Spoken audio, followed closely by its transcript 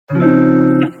Hello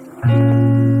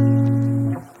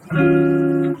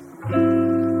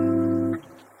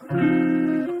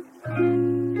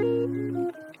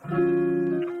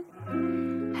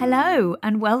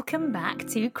and welcome back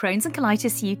to Crohn's and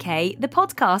Colitis UK, the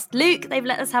podcast. Luke, they've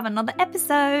let us have another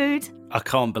episode. I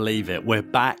can't believe it. We're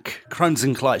back. Crohn's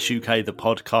and Colitis UK, the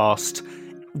podcast.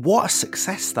 What a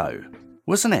success, though,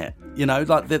 wasn't it? You know,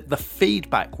 like the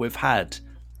feedback we've had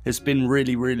has been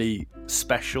really, really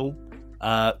special.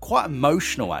 Quite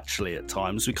emotional, actually, at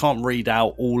times. We can't read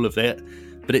out all of it,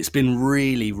 but it's been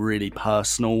really, really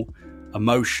personal,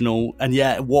 emotional. And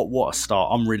yeah, what a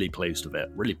start. I'm really pleased with it,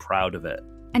 really proud of it.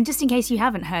 And just in case you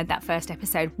haven't heard that first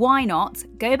episode, why not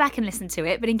go back and listen to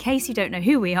it? But in case you don't know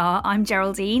who we are, I'm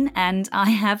Geraldine and I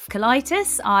have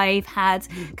colitis. I've had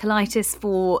colitis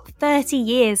for 30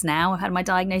 years now. I've had my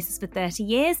diagnosis for 30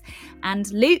 years. And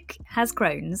Luke has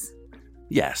Crohn's.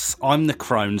 Yes, I'm the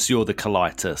Crohn's, you're the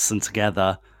colitis. And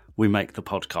together we make the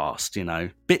podcast, you know.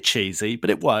 Bit cheesy, but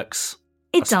it works.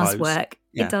 It does work.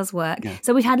 Yeah. It does work. Yeah.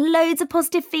 So we've had loads of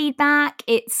positive feedback.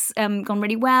 It's gone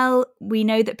really well. We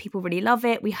know that people really love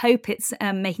it. We hope it's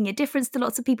making a difference to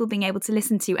lots of people being able to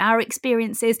listen to our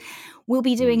experiences. We'll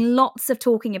be doing lots of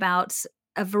talking about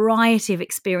a variety of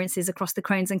experiences across the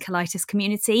Crohn's and colitis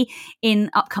community in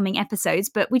upcoming episodes.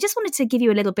 But we just wanted to give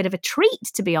you a little bit of a treat,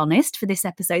 to be honest, for this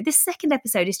episode. This second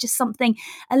episode is just something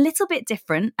a little bit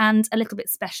different and a little bit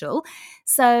special.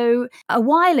 So a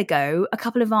while ago, a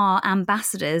couple of our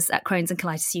ambassadors at Crohn's and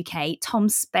Colitis UK, Tom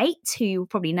Speight, who you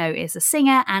probably know is a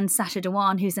singer, and Sacha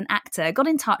Dhawan, who's an actor, got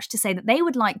in touch to say that they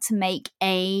would like to make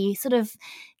a sort of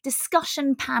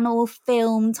discussion panel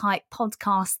film type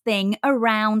podcast thing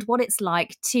around what it's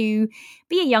like to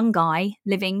be a young guy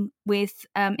living with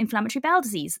inflammatory bowel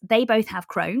disease. They both have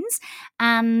Crohn's,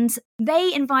 and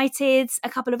they invited a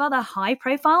couple of other high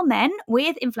profile men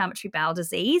with inflammatory bowel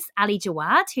disease, Ali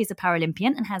Jawad, who's a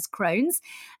Paralympian and has Crohn's,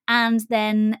 and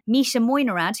then Mesha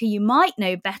Moinirad, who you might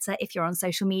know better if you're on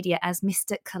social media as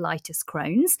Mr. Colitis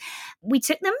Crohn's. We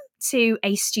took them to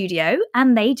a studio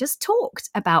and they just talked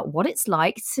about what it's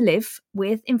like to live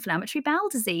with inflammatory bowel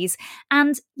disease.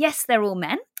 And yes, they're all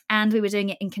men, and we were doing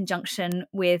it in conjunction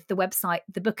with the website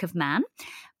The Book of Man.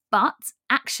 But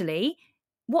actually,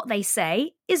 what they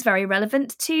say is very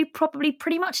relevant to probably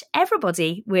pretty much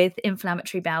everybody with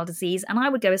inflammatory bowel disease. And I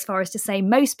would go as far as to say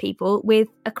most people with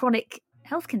a chronic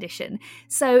health condition.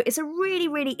 So it's a really,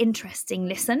 really interesting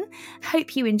listen.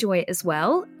 Hope you enjoy it as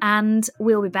well. And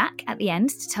we'll be back at the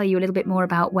end to tell you a little bit more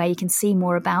about where you can see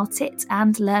more about it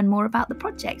and learn more about the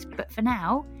project. But for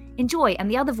now, enjoy. And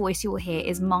the other voice you will hear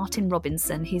is Martin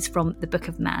Robinson, who's from The Book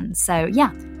of Man. So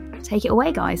yeah, take it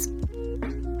away, guys.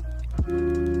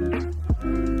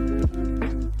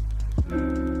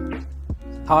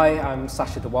 Hi, I'm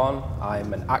Sacha Dhawan.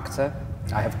 I'm an actor.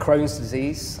 I have Crohn's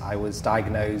disease. I was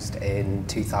diagnosed in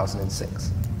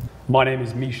 2006. My name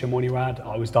is Mesha Moinirad.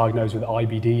 I was diagnosed with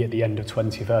IBD at the end of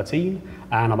 2013,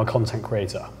 and I'm a content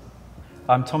creator.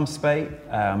 I'm Tom Speight.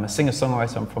 I'm a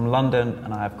singer-songwriter. I'm from London,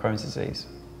 and I have Crohn's disease.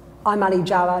 I'm Ali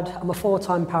Jawad. I'm a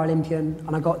four-time Paralympian,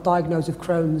 and I got diagnosed with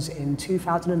Crohn's in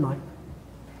 2009.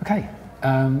 Okay,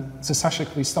 so Sacha,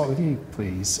 can we start with you,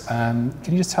 please? Can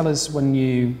you just tell us when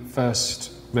you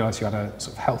first realised you had a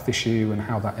sort of health issue and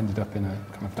how that ended up in a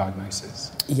kind of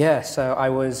diagnosis? Yeah, so I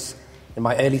was in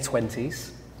my early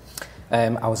 20s.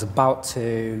 I was about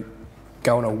to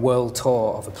go on a world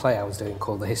tour of a play I was doing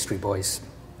called The History Boys.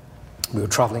 We were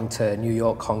travelling to New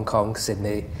York, Hong Kong,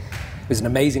 Sydney. It was an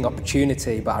amazing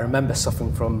opportunity, but I remember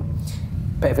suffering from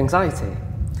a bit of anxiety.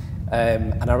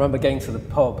 And I remember going to the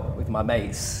pub with my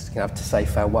mates, to say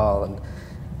farewell, and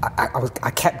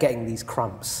I kept getting these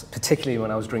cramps, particularly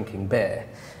when I was drinking beer.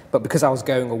 But because I was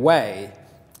going away,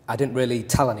 I didn't really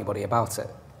tell anybody about it.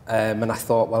 And I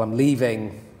thought, well, I'm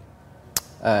leaving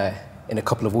in a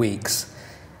couple of weeks.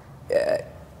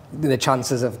 The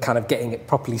chances of kind of getting it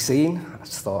properly seen, I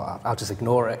just thought I'll just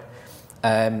ignore it.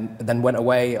 Then went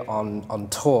away on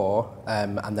tour,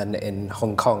 and then in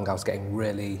Hong Kong I was getting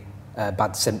really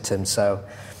bad symptoms. So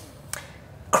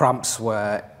cramps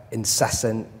were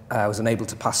incessant. I was unable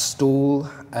to pass stool,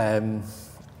 and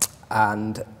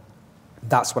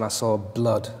that's when I saw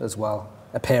blood as well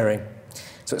appearing.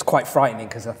 So it's quite frightening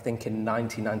because I think in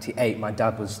 1998 my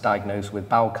dad was diagnosed with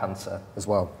bowel cancer as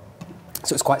well.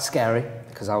 So it's quite scary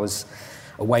because I was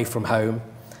away from home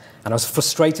and I was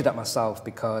frustrated at myself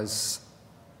because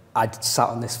I'd sat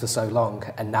on this for so long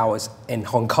and now I was in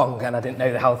Hong Kong and I didn't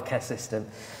know the healthcare system.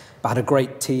 But I had a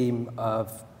great team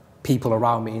of people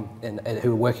around me who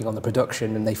were working on the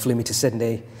production, and they flew me to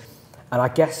Sydney. And I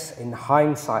guess in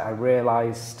hindsight, I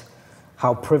realised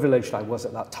how privileged I was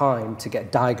at that time to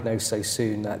get diagnosed so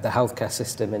soon. The healthcare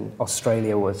system in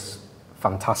Australia was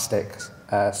fantastic.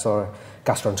 Saw a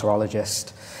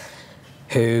gastroenterologist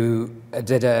who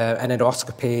did an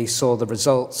endoscopy, saw the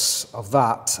results of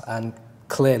that, and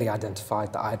clearly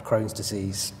identified that I had Crohn's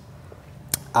disease.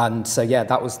 And so, yeah,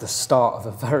 that was the start of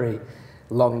a very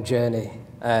long journey.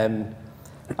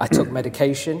 I took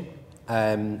medication,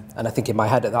 and I think in my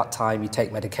head at that time, you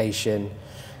take medication,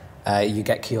 you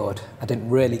get cured. I didn't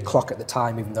really clock at the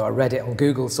time, even though I read it on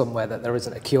Google somewhere that there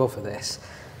isn't a cure for this.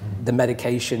 The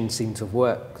medication seemed to have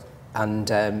worked, and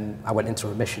I went into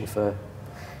remission for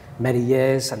many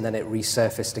years, and then it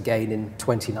resurfaced again in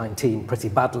 2019 pretty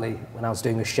badly when I was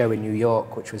doing a show in New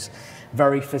York, which was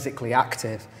very physically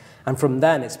active. And from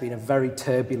then, it's been a very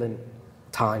turbulent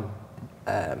time.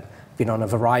 Been on a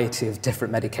variety of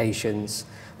different medications,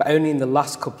 but only in the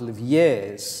last couple of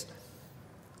years,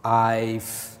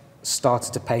 I've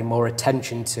started to pay more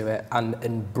attention to it and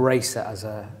embrace it as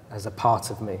a part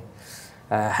of me.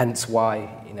 Hence why,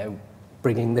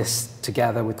 bringing this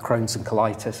together with Crohn's and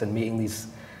colitis and meeting these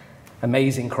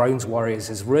amazing Crohn's warriors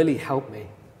has really helped me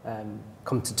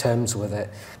come to terms with it.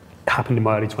 It happened in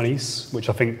my early 20s, which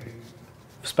I think,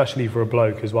 especially for a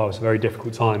bloke as well, it's a very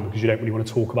difficult time because you don't really want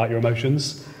to talk about your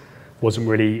emotions. Wasn't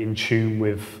really in tune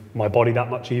with my body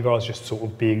that much either. I was just sort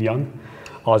of being young.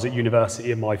 I was at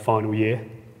university in my final year.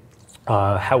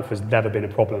 Health has never been a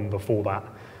problem before that,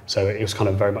 so it was kind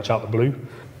of very much out of the blue.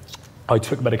 I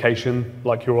took medication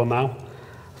like you're on now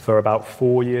for about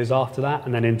 4 years after that,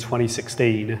 and then in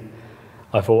 2016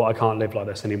 I thought, I can't live like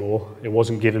this anymore. It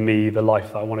wasn't giving me the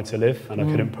life that I wanted to live, and I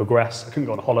couldn't progress. I couldn't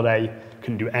go on holiday,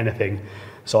 couldn't do anything.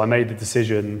 So I made the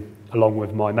decision, along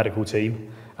with my medical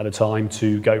team at the time,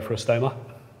 to go for a stoma.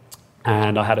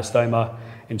 And I had a stoma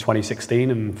in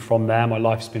 2016, and from there my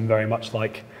life's been very much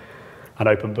like an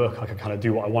open book. I can kind of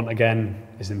do what I want again.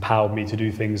 It's empowered me to do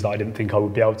things that I didn't think I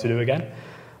would be able to do again.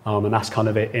 And that's kind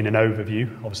of it in an overview.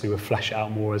 Obviously we'll flesh it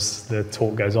out more as the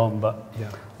talk goes on, but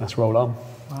let's roll on.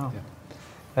 Wow.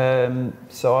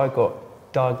 So I got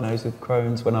diagnosed with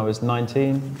Crohn's when I was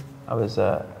 19. I was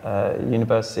at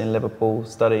university in Liverpool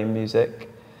studying music.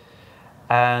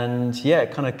 And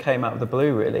it kind of came out of the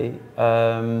blue, really.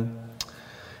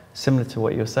 Similar to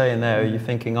what you're saying there, you're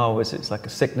thinking, it's like a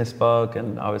sickness bug,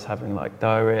 and I was having like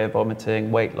diarrhea,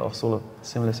 vomiting, weight loss, all of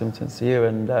similar symptoms to you.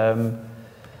 And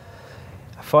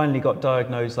I finally got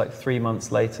diagnosed like 3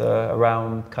 months later,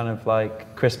 around kind of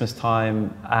like Christmas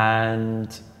time,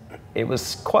 and it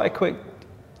was quite a quick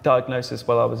diagnosis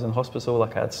while I was in hospital.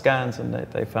 Like, I had scans and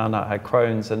they found out I had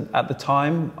Crohn's, and at the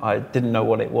time I didn't know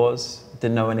what it was,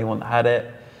 didn't know anyone that had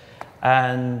it.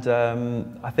 And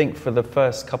I think for the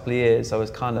first couple of years I was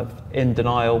kind of in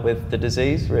denial with the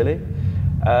disease, really,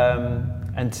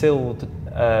 until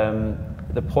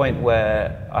the point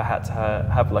where I had to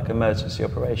have like emergency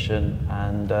operation,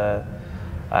 and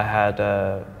I had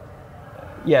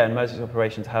emergency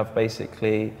operation to have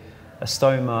basically a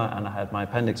stoma, and I had my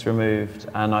appendix removed,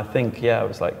 and I think I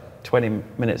was like 20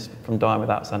 minutes from dying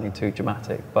without sounding too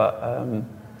dramatic, but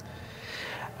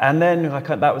and then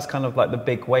that was kind of like the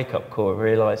big wake-up call,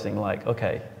 realizing like,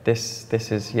 okay, this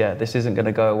isn't going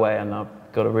to go away, and I've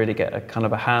got to really get a kind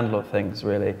of a handle of things,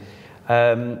 really.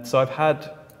 So I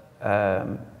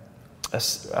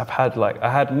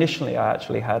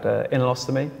actually had an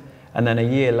ileostomy, and then a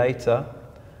year later,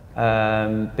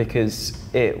 because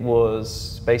it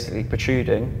was basically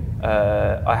protruding,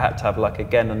 I had to have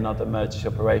another emergency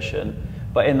operation.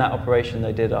 But in that operation,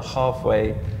 they did a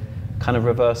halfway kind of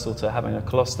reversal to having a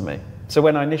colostomy. So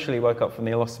when I initially woke up from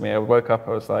the ileostomy, I woke up,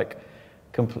 I was like,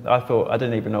 I thought, I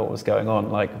didn't even know what was going on.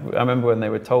 Like, I remember when they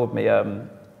were told me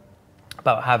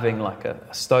about having like a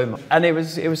stoma, and it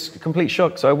was a complete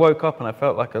shock. So I woke up and I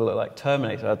felt like I looked like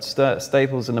Terminator. I had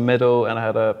staples in the middle, and I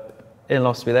had a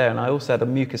ileostomy there, and I also had a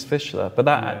mucus fistula. But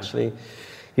that actually,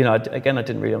 again, I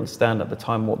didn't really understand at the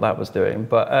time what that was doing.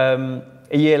 But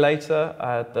a year later,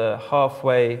 I had the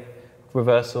halfway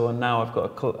reversal, and now I've got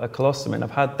a colostomy, and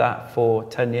I've had that for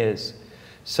 10 years.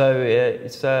 So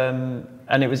it's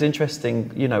and it was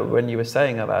interesting, when you were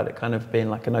saying about it kind of being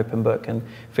like an open book and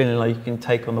feeling like you can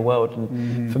take on the world.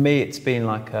 And for me, it's been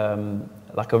like a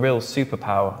real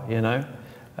superpower,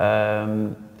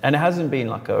 and it hasn't been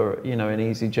like an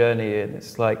easy journey. And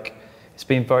it's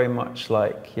been very much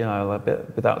like, a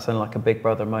bit, without saying like a Big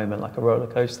Brother moment, like a roller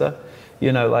coaster.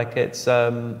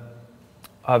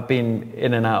 I've been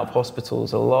in and out of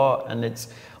hospitals a lot, and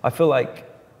I feel like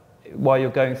while you're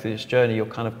going through this journey, you're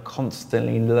kind of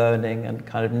constantly learning and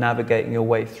kind of navigating your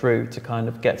way through to kind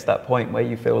of get to that point where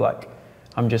you feel like,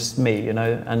 I'm just me, you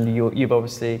know, and you've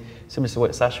obviously, similar to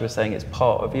what Sacha was saying, it's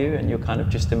part of you and you're kind of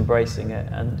just embracing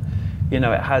it. And, you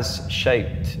know, it has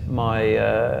shaped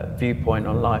my viewpoint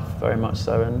on life very much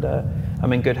so. And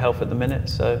I'm in good health at the minute,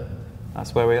 so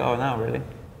that's where we are now, really.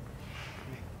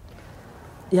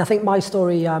 Yeah, I think my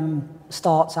story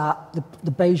starts at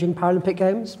the Beijing Paralympic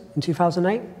Games in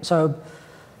 2008. So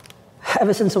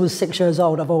ever since I was 6 years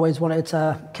old, I've always wanted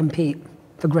to compete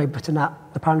for Great Britain at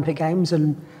the Paralympic Games,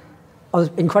 and I was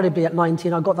incredibly at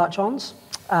 19, I got that chance.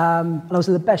 And I was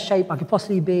in the best shape I could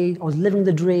possibly be. I was living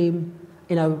the dream.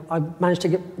 You know, I managed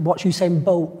to watch Usain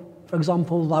Bolt, for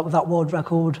example, like with that world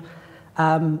record.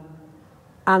 And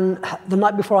the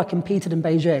night before I competed in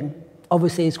Beijing,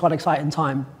 obviously it's quite an exciting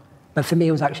time, but for me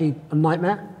it was actually a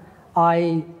nightmare.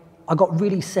 I got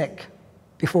really sick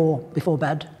before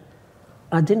bed,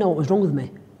 and I didn't know what was wrong with me.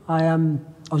 I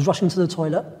was rushing to the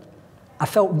toilet. I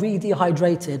felt really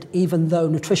dehydrated, even though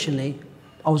nutritionally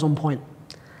I was on point.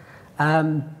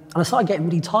 And I started getting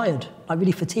really tired, like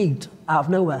really fatigued out of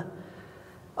nowhere.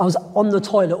 I was on the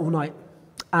toilet all night,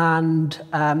 and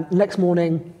the next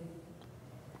morning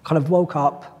kind of woke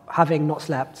up having not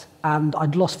slept, and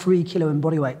I'd lost 3 kilos in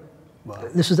body weight. Wow.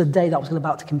 This was the day that I was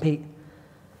about to compete.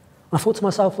 And I thought to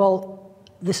myself, well,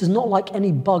 this is not like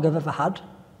any bug I've ever had.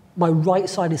 My right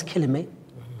side is killing me.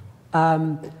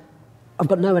 I've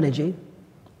got no energy.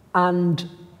 And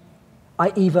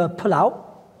I either pull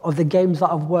out of the games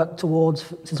that I've worked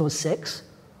towards since I was 6,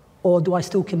 or do I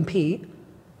still compete,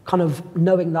 kind of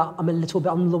knowing that I'm a little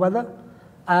bit under the weather.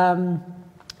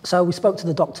 So we spoke to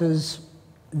the doctors.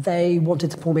 They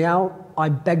wanted to pull me out. I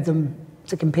begged them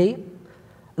to compete.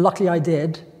 Luckily I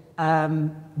did,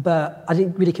 but I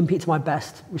didn't really compete to my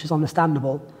best, which is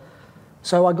understandable.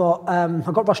 So I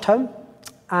got rushed home,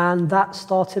 and that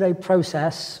started a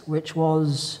process which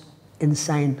was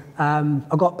insane.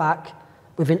 I got back.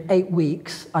 Within 8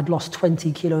 weeks, I'd lost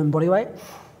 20 kilo in body weight.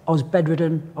 I was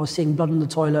bedridden. I was seeing blood in the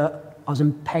toilet. I was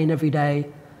in pain every day.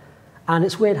 And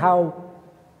it's weird how,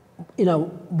 you know,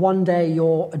 one day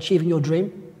you're achieving your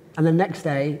dream, and the next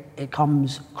day it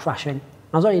comes crashing.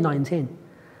 I was only 19.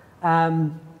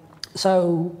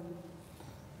 So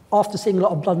after seeing a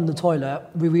lot of blood in the toilet,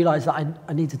 we realized that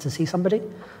I needed to see somebody.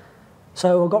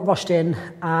 So I got rushed in,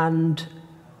 and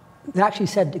they actually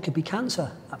said it could be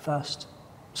cancer at first.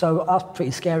 So that's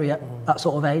pretty scary at that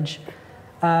sort of age.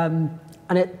 And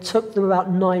it took them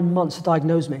about 9 months to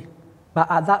diagnose me.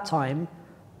 But at that time,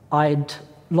 I'd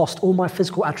lost all my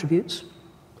physical attributes.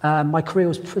 My career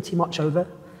was pretty much over.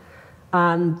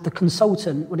 And the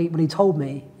consultant, when he told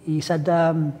me, he said,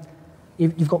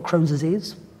 you've got Crohn's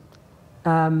disease.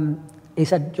 He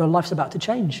said, your life's about to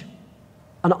change.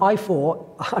 And I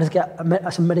thought, I'll just get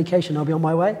some medication, I'll be on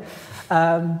my way.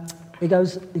 He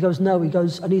goes, no,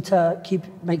 I need to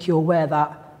make you aware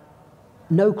that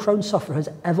no Crohn's sufferer has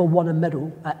ever won a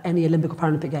medal at any Olympic or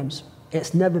Paralympic Games.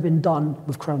 It's never been done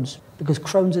with Crohn's, because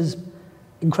Crohn's is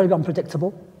incredibly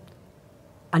unpredictable,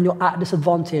 and you're at a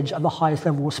disadvantage at the highest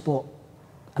level of sport.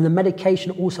 And the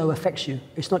medication also affects you.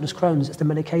 It's not just Crohn's, it's the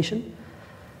medication.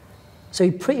 So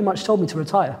he pretty much told me to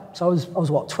retire. So I was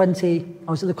what, 20,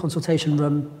 I was in the consultation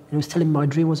room, and he was telling me my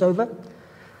dream was over.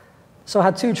 So I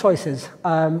had two choices.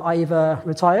 I either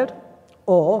retired,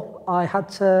 or I had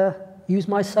to use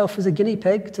myself as a guinea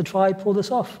pig to try pull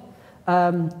this off,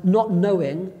 not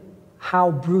knowing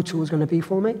how brutal it was going to be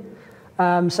for me.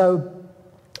 So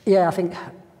yeah, I think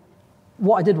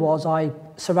what I did was I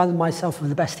surrounded myself with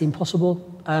the best team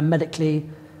possible, medically,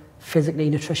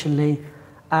 physically, nutritionally,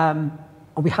 and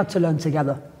we had to learn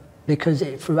together, because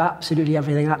it threw absolutely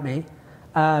everything at me.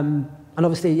 And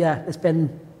obviously, yeah, it's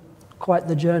been quite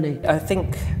the journey. I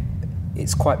think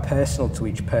it's quite personal to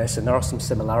each person. There are some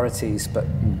similarities, but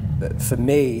for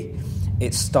me,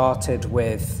 it started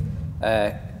with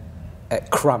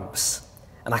cramps,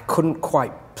 and I couldn't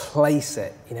quite place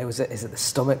it. You know, is it the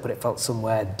stomach, but it felt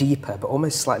somewhere deeper, but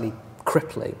almost slightly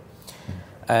crippling.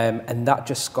 And that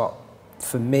just got,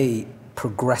 for me,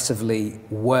 progressively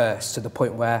worse, to the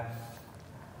point where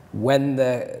when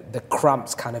the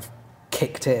cramps kind of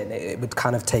kicked in, it would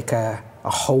kind of take a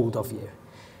hold of you.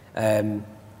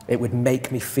 It would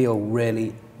make me feel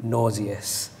really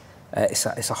nauseous. It's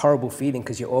a horrible feeling,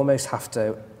 because you almost have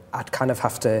to, I'd kind of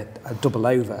have to double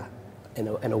over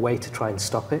in a way to try and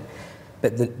stop it.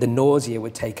 But the nausea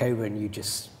would take over, and you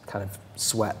just kind of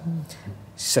sweat.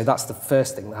 So that's the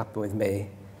first thing that happened with me.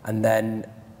 And then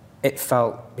it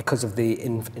felt, because of the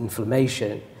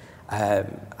inflammation,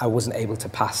 I wasn't able to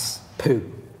pass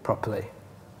poo properly.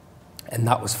 And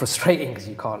that was frustrating, because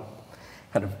you can't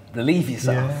kind of relieve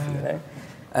yourself, you know.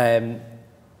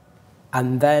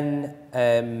 And then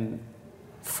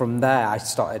from there, I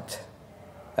started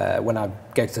when I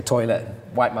go to the toilet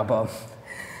and wipe my bum,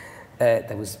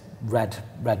 there was red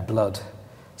blood.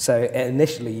 So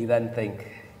initially you then think,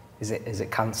 is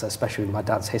it cancer, especially with my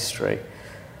dad's history?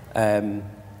 So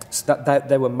that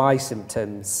they were my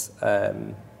symptoms.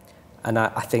 And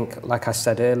I think, like I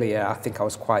said earlier, I think I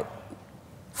was quite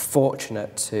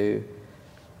fortunate to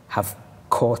have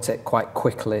caught it quite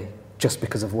quickly just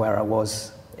because of where I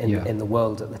was in the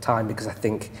world at the time, because I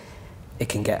think it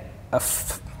can get,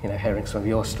 hearing some of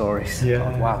your stories,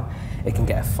 wow, it can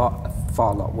get a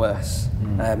far lot worse.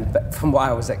 But from what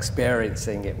I was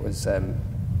experiencing, it was,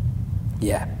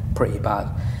 pretty bad.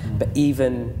 But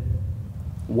even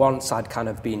once I'd kind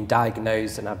of been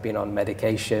diagnosed and I'd been on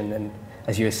medication, and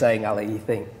as you were saying, Ali, you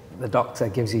think the doctor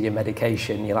gives you your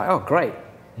medication, you're like, oh, great,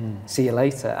 see you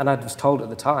later. And I was told at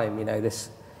the time,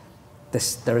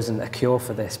 there isn't a cure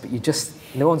for this, but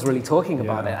no one's really talking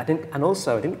about it. I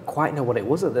didn't quite know what it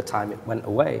was at the time it went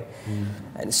away.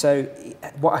 And so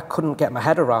what I couldn't get my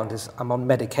head around is I'm on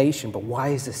medication, but why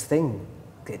is this thing?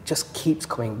 It just keeps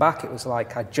coming back. It was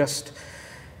like I just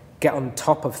get on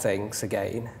top of things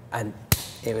again and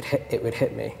it would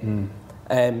hit me.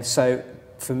 So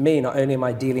for me, not only am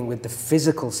I dealing with the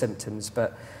physical symptoms,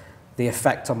 but the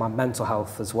effect on my mental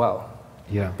health as well.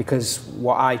 Yeah. Because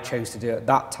what I chose to do at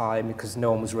that time, because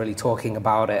no one was really talking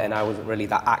about it and I wasn't really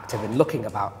that active in looking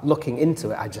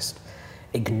into it, I just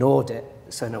ignored it.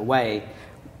 So in a way,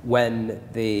 when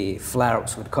the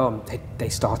flare-ups would come, they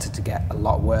started to get a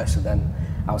lot worse. And then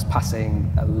I was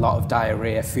passing a lot of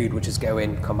diarrhea, food would just go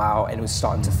in, come out, and it was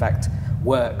starting to affect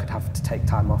work. I'd have to take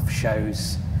time off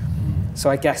shows. So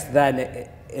I guess then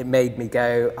it made me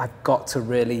go, I've got to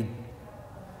really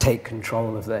take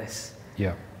control of this.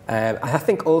 Yeah. I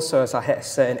think also as I hit a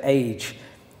certain age,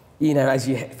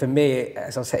 for me,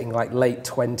 as I was hitting like late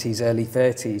 20s, early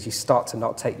 30s, you start to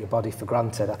not take your body for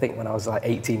granted. I think when I was like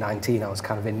 18, 19, I was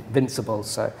kind of invincible.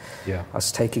 So I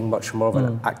was taking much more of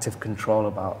an active control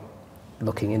about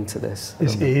looking into this.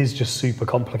 It is just super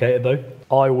complicated though.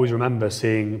 I always remember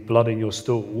seeing blood in your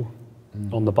stool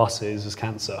on the buses as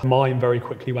cancer. Mine very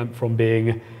quickly went from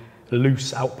being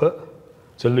loose output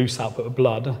of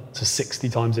blood to 60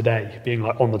 times a day being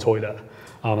like on the toilet.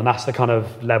 And that's the kind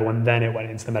of level, and then it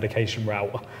went into the medication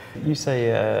route. You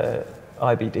say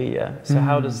IBD, yeah? So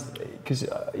how does, because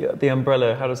the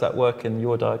umbrella, how does that work in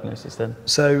your diagnosis then?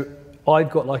 So I've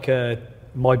got like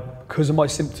because of my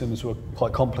symptoms were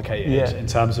quite complicated in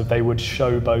terms of they would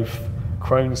show both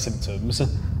Crohn's symptoms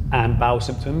and bowel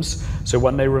symptoms. So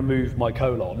when they removed my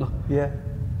colon,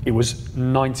 it was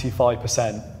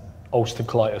 95% ulcerative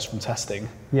colitis from testing.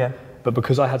 Yeah. But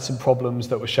because I had some problems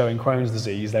that were showing Crohn's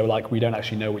disease, they were like, we don't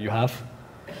actually know what you have.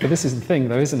 But this is the thing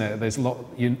though, isn't it? There's a lot,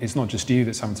 it's not just you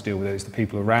that's having to deal with it, it's the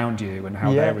people around you and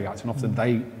how they react, and often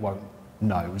they won't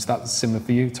know. Was that similar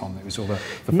for you, Tom? It was all the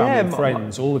family and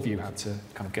friends, all of you had to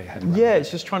kind of get your head around. Yeah,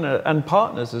 it's just trying to, and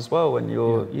partners as well, when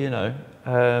you're,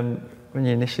 when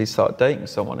you initially start dating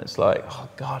someone, it's like, oh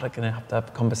God, I'm going to have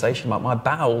a conversation about my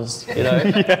bowels,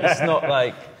 It's not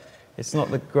like, it's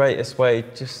not the greatest way,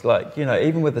 just like,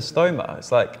 even with the stoma,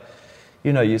 it's like,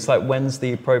 it's like, when's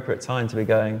the appropriate time to be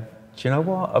going, do you know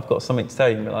what? I've got something to tell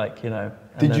you, like,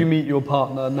 Did you meet your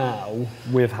partner now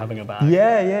with having a bag?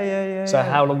 Yeah. So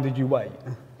how long did you wait?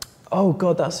 Oh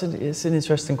God, it's an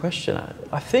interesting question.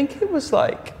 I think it was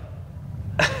like,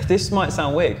 this might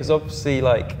sound weird, because obviously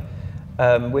like,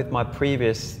 with my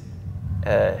previous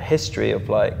history of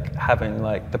like having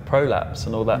like the prolapse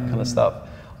and all that kind of stuff,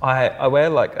 I wear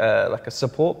like a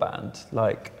support band,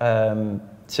 like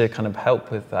to kind of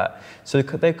help with that. So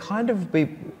they kind of be,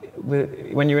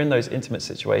 when you're in those intimate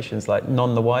situations, like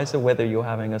none the wiser whether you're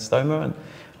having a stoma and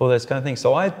all those kind of things.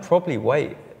 So I'd probably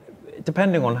wait,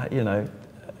 depending on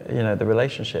the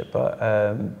relationship. But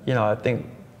I think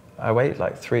I waited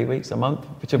like 3 weeks, a month,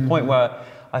 to a point where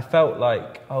I felt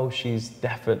like, oh, she's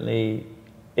definitely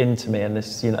into me, and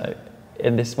this,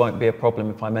 and this won't be a problem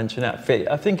if I mention it.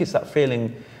 I think it's that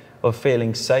feeling of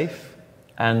feeling safe,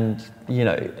 and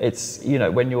it's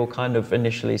when you're kind of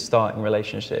initially starting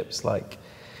relationships, like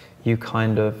you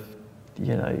kind of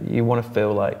you want to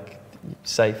feel like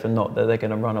safe and not that they're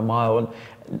going to run a mile. And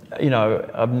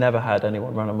I've never had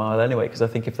anyone run a mile anyway, because I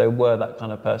think if they were that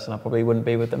kind of person, I probably wouldn't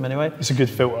be with them anyway. It's a good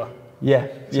filter. Yeah,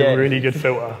 it's a really good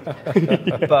filter.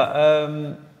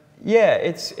 But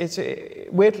it's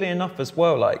weirdly enough as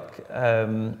well. Like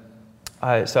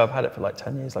so I've had it for like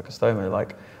 10 years, like a stoma.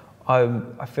 Like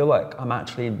I feel like I'm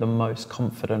actually the most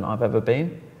confident I've ever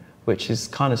been, which is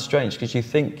kind of strange, because you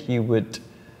think it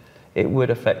would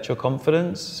affect your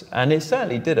confidence, and it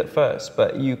certainly did at first.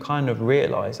 But you kind of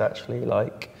realise actually,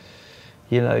 like,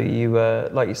 you know, you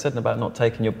like you said about not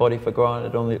taking your body for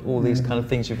granted, all these kind of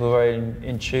things, you're very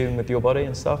in tune with your body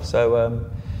and stuff. So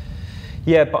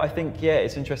yeah, but I think, yeah,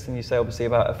 it's interesting you say obviously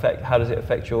about how does it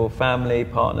affect your family,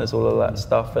 partners, all of that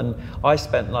stuff. And I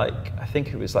spent like, I think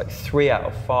it was like 3 out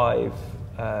of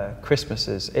 5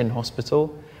 Christmases in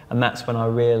hospital. And that's when I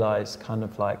realised kind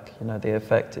of like, you know, the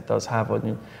effect it does have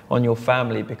on your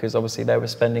family, because obviously they were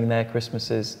spending their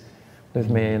Christmases with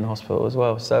me in hospital as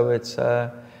well. So it's,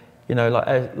 you know,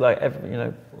 you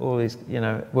know, all these, you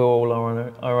know, we're all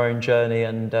on our own journey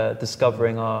and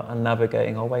discovering and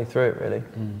navigating our way through it, really.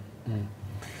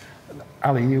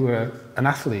 Ali, you were an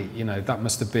athlete, you know, that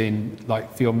must have been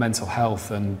like for your mental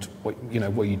health and what, you know,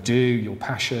 what you do, your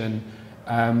passion.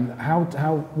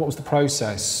 What was the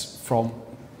process for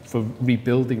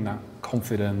rebuilding that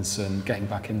confidence and getting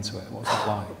back into it? What was that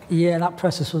like? Yeah, that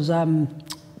process was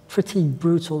pretty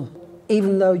brutal.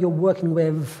 Even though you're working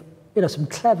with, you know, some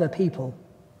clever people,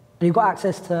 and you've got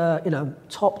access to, you know,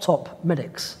 top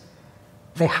medics,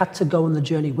 they had to go on the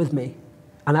journey with me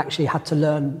and actually had to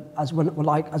learn as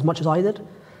much as I did.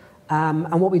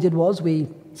 And what we did was we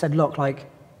said, look, like,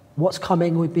 what's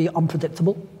coming would be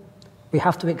unpredictable. We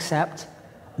have to accept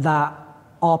that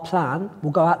our plan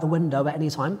will go out the window at any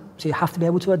time. So you have to be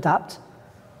able to adapt.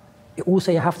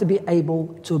 Also, you have to be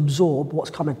able to absorb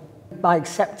what's coming. I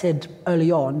accepted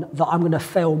early on that I'm going to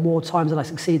fail more times than I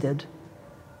succeeded.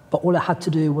 But all I had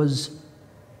to do was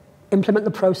implement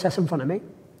the process in front of me,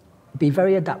 be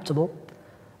very adaptable,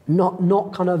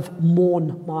 not kind of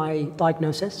mourn my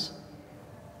diagnosis,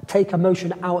 take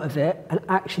emotion out of it and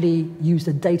actually use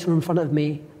the data in front of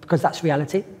me, because that's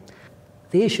reality.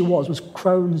 The issue was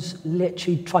Crohn's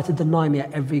literally tried to deny me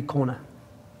at every corner.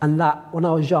 And that, when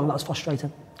I was young, that was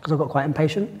frustrating because I got quite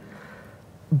impatient.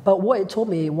 But what it taught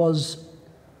me was,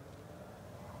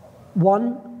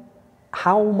 one,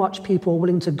 how much people are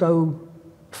willing to go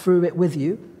through it with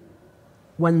you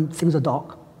when things are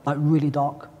dark, like really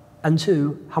dark. And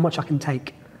two, how much I can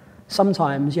take.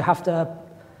 Sometimes you have to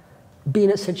be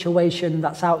in a situation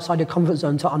that's outside your comfort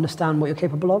zone to understand what you're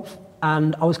capable of.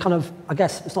 And I was kind of, I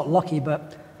guess it's not lucky,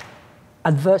 but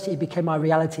adversity became my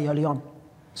reality early on.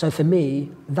 So for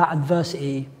me, that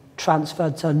adversity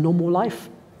transferred to normal life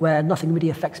where nothing really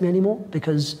affects me anymore,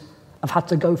 because I've had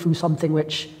to go through something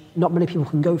which not many people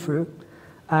can go through,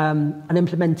 and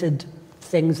implemented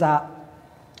things that,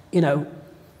 you know,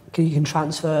 you can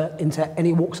transfer into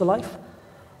any walks of life.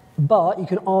 But you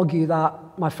can argue that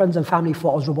my friends and family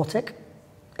thought I was robotic,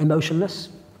 emotionless,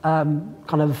 kind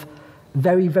of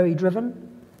very, very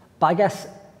driven. But I guess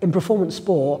in performance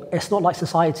sport, it's not like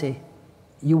society.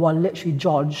 You are literally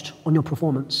judged on your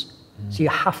performance. So you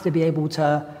have to be able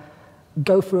to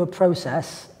go through a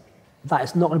process that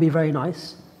is not going to be very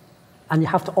nice, and you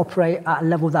have to operate at a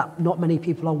level that not many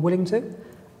people are willing to,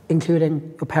 including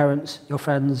your parents, your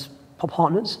friends,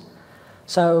 partners.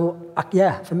 So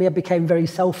yeah, for me it became very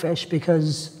selfish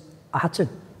because I had to.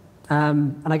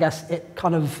 And I guess it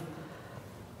kind of,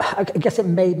 it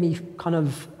made me kind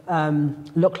of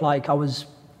look like I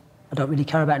don't really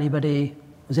care about anybody,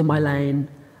 I was in my lane,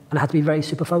 and I had to be very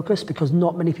super focused because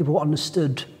not many people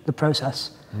understood the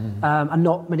process, and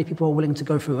not many people were willing to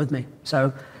go through it with me.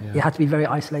 So you had to be very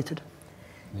isolated.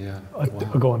 Yeah.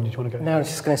 Go on, did you want to go? No, I was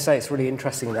just going to say it's really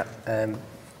interesting that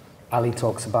Ali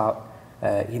talks about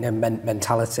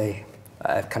mentality,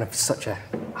 kind of such a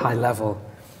high level.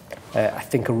 I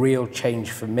think a real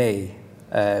change for me,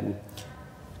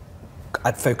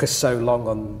 I'd focused so long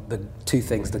on the two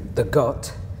things, the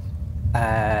gut,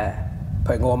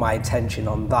 putting all my attention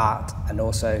on that, and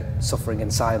also suffering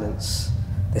in silence,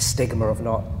 the stigma of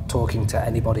not talking to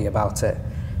anybody about it.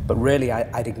 But really,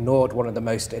 I'd ignored one of the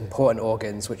most important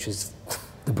organs, which is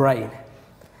the brain,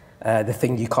 the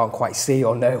thing you can't quite see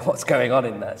or know what's going on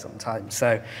in there sometimes.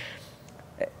 So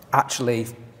actually,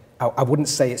 I wouldn't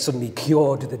say it suddenly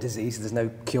cured the disease, there's no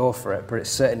cure for it, but it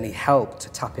certainly helped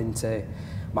to tap into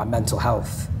my mental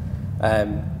health.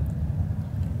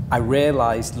 I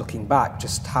realised, looking back,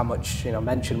 just how much, I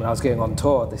mentioned when I was going on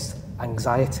tour, this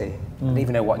anxiety. I didn't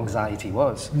even know what anxiety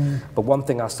was. But one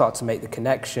thing I started to make the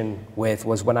connection with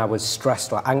was when I was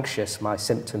stressed or anxious, my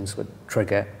symptoms would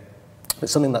trigger. But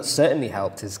something that certainly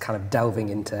helped is kind of delving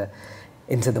into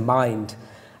the mind.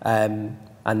 And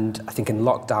I think in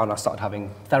lockdown, I started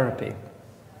having therapy.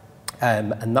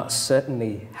 And that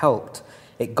certainly helped.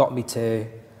 It got me to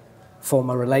form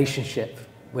a relationship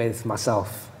with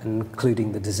myself,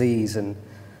 including the disease and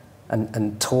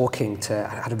talking to.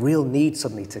 I had a real need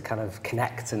suddenly to kind of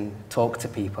connect and talk to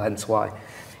people, hence why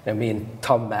me and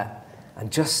Tom met,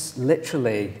 and just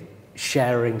literally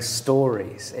sharing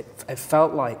stories. It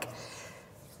felt like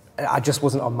I just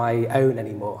wasn't on my own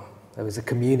anymore. There was a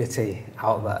community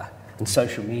out there, and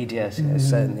social media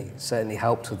certainly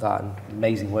helped with that, and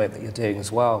amazing work that you're doing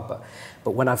as well.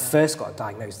 But when I first got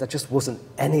diagnosed, there just wasn't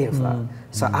any of that.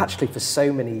 So actually, for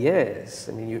so many years,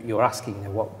 I mean, you were asking,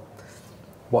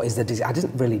 what is the disease? I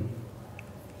didn't really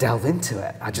delve into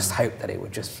it. I just hoped that it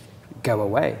would just go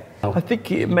away. I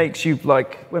think it makes you,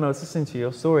 like, when I was listening to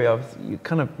your story, it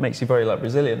kind of makes you very, like,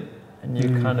 resilient, and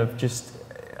you kind of just...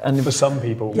 And for some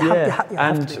people. You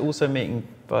have to. Also meeting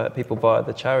people via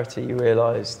the charity, you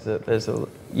realise that there's a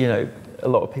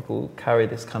lot of people carry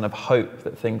this kind of hope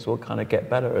that things will kind of get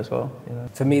better as well.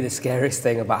 For me, the scariest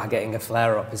thing about getting a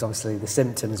flare-up is obviously the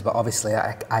symptoms, but obviously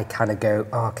I kind of go,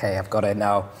 okay, I've got to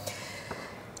now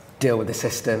deal with the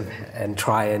system and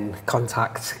try and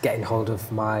getting hold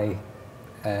of my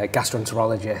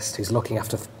gastroenterologist who's looking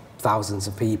after thousands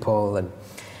of people, and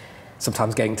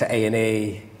sometimes going to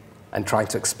A&E and trying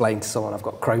to explain to someone I've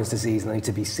got Crohn's disease and I need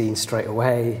to be seen straight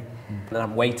away. And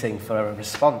I'm waiting for a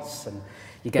response. And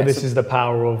you get. But this is the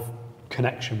power of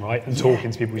connection, right? And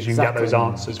talking to people, because you can get those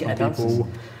answers from people.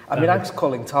 I mean, I was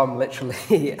calling Tom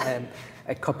literally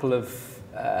a couple of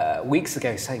weeks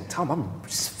ago saying, Tom, I'm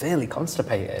severely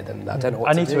constipated and I don't know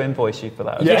what to do. I need to invoice you for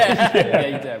that. Yeah,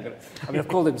 you do. I mean, I've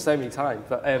called him so many times,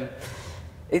 but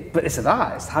it's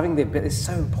having the ability is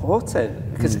so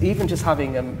important, because even just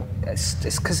having it's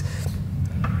because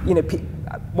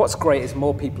what's great is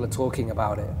more people are talking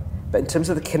about it, but in terms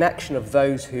of the connection of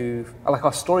those who, like,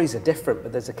 our stories are different,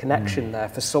 but there's a connection there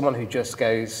for someone who just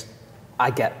goes, I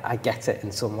get it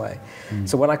in some way.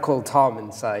 So when I call Tom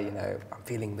and say, I'm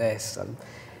feeling this, and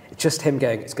it's just him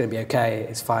going, it's going to be okay,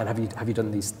 it's fine, have you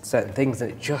done these certain things,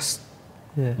 and it just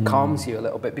calms you a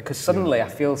little bit, because suddenly I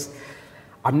feel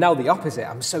I'm now the opposite.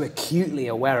 I'm so acutely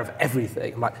aware of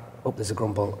everything. I'm like, oh, there's a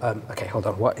grumble. Okay, hold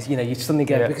on. What? You suddenly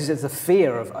get, because there's the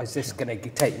fear of, is this going to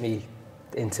take me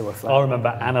into a flare? I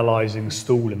remember analysing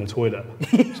stool in the toilet.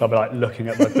 So I'd be like looking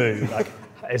at my poo, like,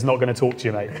 it's not going to talk to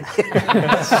you, mate.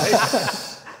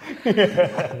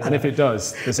 And if it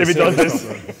does,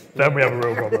 then we have a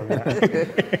real problem.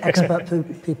 Expert poo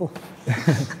people.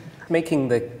 Making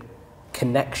the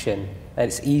connection, and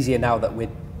it's easier now that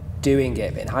we're doing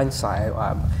it, but in hindsight,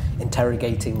 I'm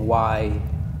interrogating why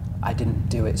I didn't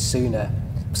do it sooner.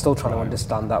 I'm still trying to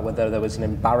understand that, whether there was an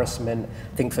embarrassment.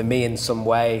 I think for me, in some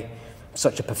way, I'm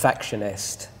such a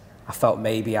perfectionist. I felt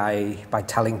maybe by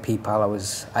telling people I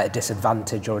was at a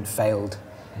disadvantage or had failed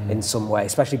in some way,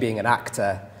 especially being an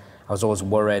actor, I was always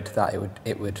worried that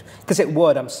it would, because it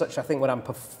would. I think when I'm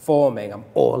performing, I'm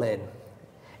all in.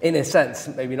 In a sense,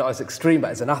 maybe not as extreme, but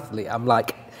as an athlete, I'm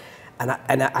like, and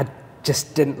I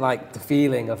just didn't like the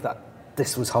feeling of that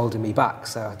this was holding me back,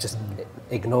 so I just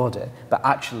ignored it. But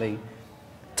actually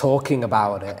talking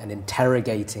about it and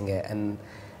interrogating it and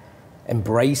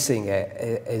embracing it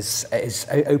is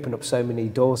opened up so many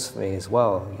doors for me as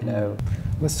well,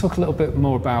 Let's talk a little bit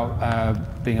more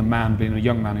about being a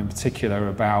young man in particular,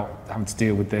 about having to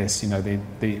deal with this,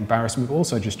 the embarrassment, but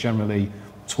also just generally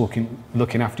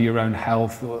looking after your own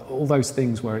health, all those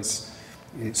things where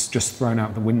it's just thrown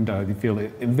out the window. You feel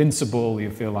invincible, you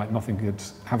feel like nothing could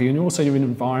have you. And also you're in an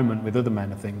environment with other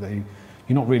men, I think, that you're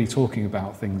not really talking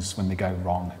about things when they go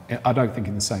wrong. I don't think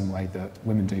in the same way that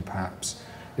women do, perhaps.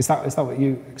 Is that what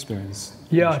you experience?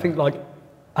 Yeah, I think, like,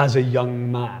 as a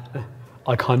young man,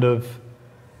 I kind of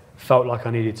felt like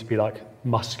I needed to be, like,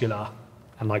 muscular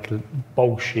and, like,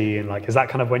 bolshy, and, like, is that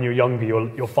kind of when you're younger,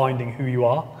 you're finding who you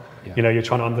are? Yeah. You're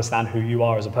trying to understand who you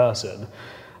are as a person.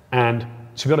 And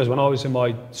to be honest, when I was in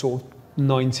my sort of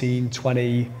 19,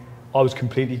 20, I was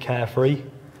completely carefree,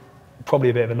 probably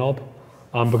a bit of a knob,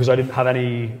 because I didn't have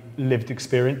any lived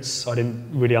experience. I didn't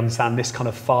really understand this kind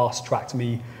of fast-tracked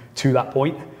me to that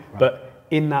point. Right. But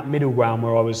in that middle ground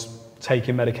where I was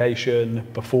taking medication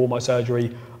before my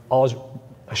surgery, I was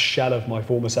a shell of my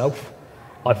former self.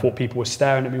 I thought people were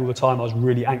staring at me all the time. I was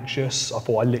really anxious. I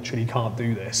thought I literally can't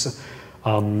do this.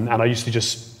 And I used to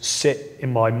just sit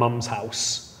in my mum's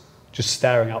house, just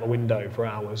staring out the window for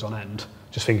hours on end,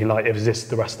 just thinking, like, is this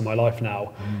the rest of my life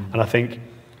now? And I think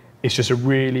it's just a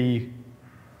really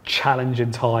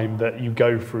challenging time that you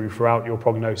go throughout your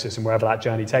prognosis and wherever that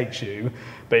journey takes you.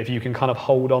 But if you can kind of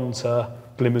hold on to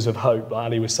glimmers of hope, like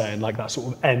Ali was saying, like that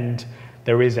sort of end,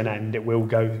 there is an end, it will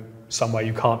go somewhere.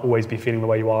 You can't always be feeling the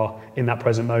way you are in that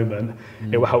present moment.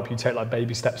 It will help you take, like,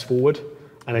 baby steps forward,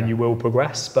 and then you will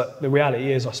progress. But the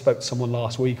reality is, I spoke to someone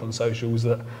last week on socials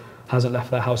that hasn't left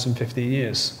their house in 15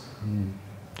 years. Do you know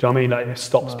what I mean? Like, it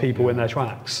stops people in their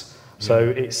tracks.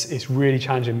 So it's really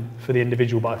challenging for the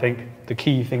individual, but I think the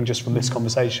key thing just from this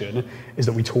conversation is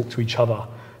that we talk to each other.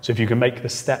 So if you can make the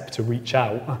step to reach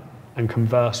out and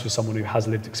converse with someone who has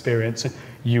lived experience,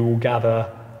 you will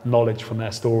gather knowledge from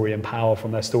their story and power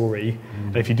from their story.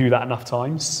 And if you do that enough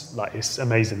times, like, it's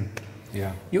amazing.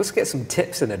 Yeah. You also get some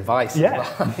tips and advice. Yeah.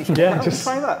 Just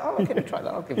try that. Oh, I'm going to try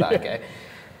that. I'll give that a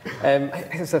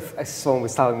go. Someone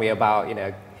was telling me about,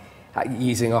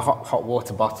 using a hot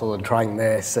water bottle and trying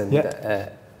this, and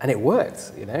it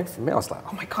worked. For me, I was like,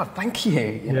 oh my God, thank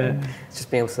you. Just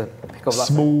being able to pick up that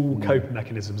small coping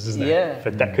mechanisms, isn't it? Yeah.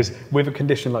 Because with a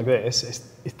condition like this,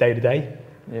 it's day to day.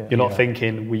 You're not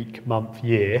thinking week, month,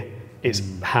 year. It's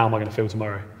how am I going to feel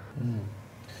tomorrow?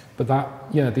 But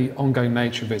the ongoing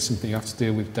nature of it is something you have to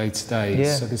deal with day to day.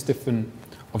 Yeah. So there's different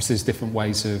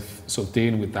ways of sort of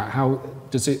dealing with that. How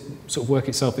does it sort of work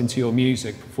itself into your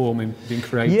music, performing, being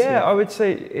creative? Yeah, I would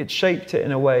say it shaped it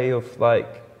in a way of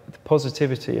like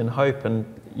positivity and hope and,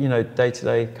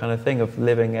 day-to-day kind of thing of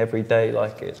living every day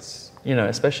like it's,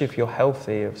 especially if you're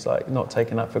healthy, it's like not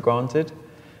taking that for granted.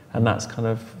 And that's kind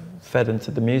of fed into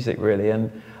the music really.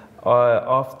 And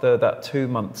after that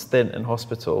 2-month stint in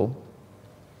hospital,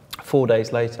 4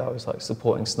 days later I was like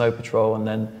supporting Snow Patrol, and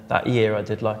then that year I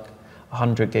did like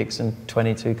 100 gigs in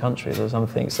 22 countries or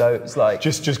something. So it's like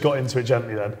just got into it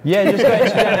gently then. Yeah, just got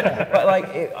into it. But like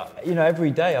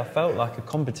every day I felt like a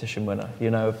competition winner.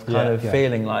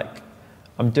 Feeling like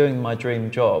I'm doing my dream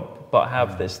job, but I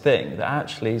have this thing that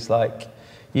actually is like,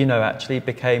 actually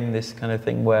became this kind of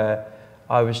thing where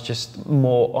I was just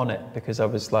more on it because I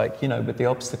was like, with the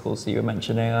obstacles that you were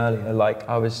mentioning earlier, like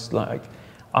I was like,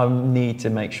 I need to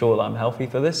make sure that I'm healthy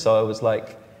for this. So I was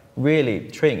like really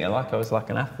treating it like I was like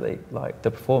an athlete, like the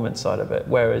performance side of it.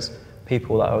 Whereas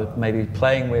people that I was maybe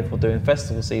playing with or doing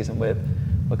festival season with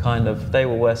were they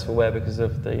were worse for wear because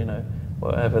of the,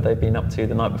 whatever they'd been up to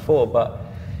the night before. But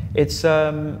it's,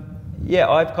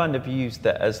 I've kind of used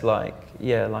it as like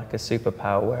a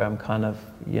superpower where I'm kind of,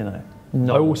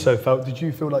 not. I also felt, did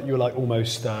you feel like you were like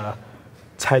almost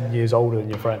 10 years older than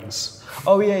your friends?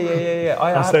 Oh, yeah.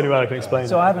 That's the only way I can explain it.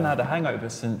 So I haven't had a hangover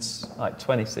since like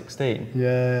 2016.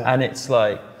 Yeah. And it's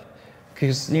like,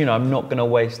 because, I'm not going to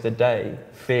waste a day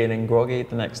feeling groggy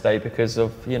the next day because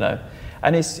of,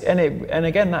 and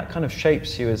again, that kind of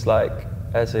shapes you as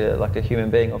a human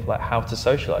being of like how to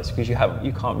socialize, because you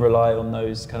can't rely on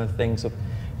those kind of things of,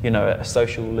 a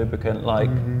social lubricant like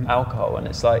alcohol. And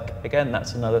it's like, again,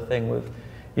 that's another thing with,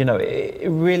 it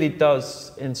really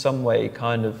does in some way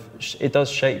it does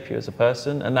shape you as a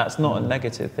person, and that's not a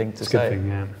negative thing to say. Good thing,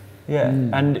 yeah. Yeah,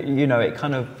 and it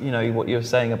kind of, what you're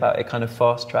saying about it kind of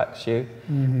fast tracks you.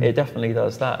 It definitely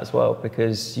does that as well,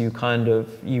 because you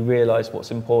realise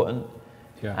what's important,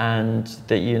 and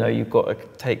that you've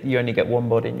got to you only get one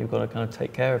body and you've got to kind of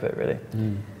take care of it really.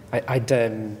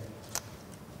 I'd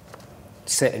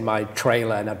sit in my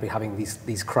trailer and I'd be having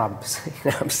these cramps.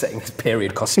 I'm sitting in this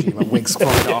period costume and wigs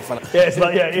falling off. And it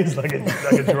is like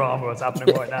a drama what's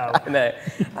happening right now. I know,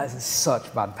 I was in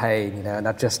such bad pain,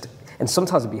 and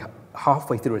sometimes I'd be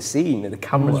halfway through a scene and the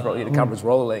camera's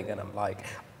rolling, and I'm like,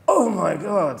 oh my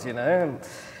God,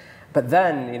 But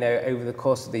then, over the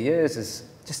course of the years,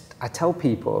 I tell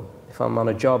people, if I'm on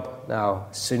a job now,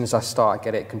 as soon as I start, I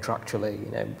get it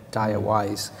contractually,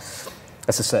 diet-wise.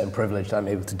 That's a certain privilege that I'm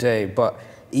able to do. But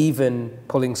even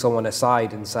pulling someone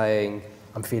aside and saying,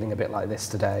 I'm feeling a bit like this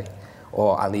today,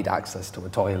 or I need access to a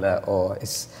toilet, or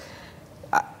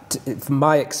from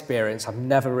my experience, I've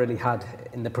never really had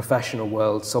in the professional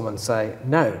world someone say,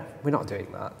 no, we're not doing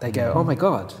that. They go, oh my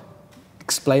God,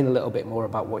 explain a little bit more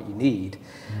about what you need.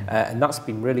 And that's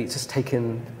been really just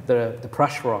taken the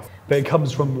pressure off. But it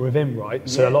comes from within, right?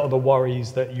 So a lot of the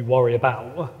worries that you worry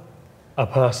about are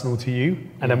personal to you,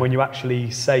 and then when you actually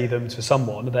say them to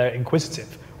someone, they're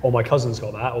inquisitive. Or my cousin's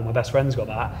got that, or my best friend's got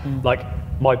that. Like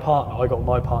I got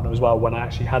my partner as well when I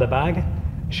actually had a bag.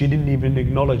 She didn't even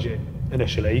acknowledge it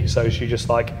initially, so she just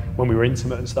when we were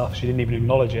intimate and stuff, she didn't even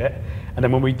acknowledge it. And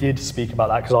then when we did speak about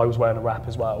that, because I was wearing a wrap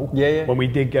as well, when we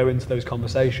did go into those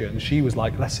conversations, she was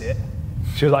like, that's it.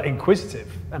 She was like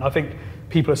inquisitive. And I think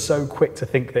people are so quick to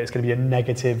think that it's going to be a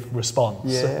negative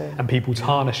response, and people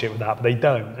tarnish it with that, but they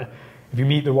don't. If you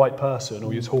meet the right person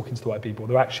or you're talking to the right people,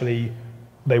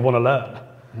 they want to learn.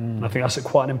 And I think that's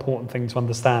quite an important thing to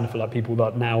understand for people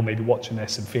that now maybe watching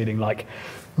this and feeling like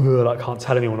can't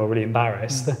tell anyone or really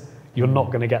embarrassed. You're not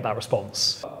going to get that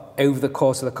response. Over the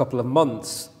course of a couple of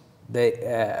months,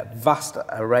 the vast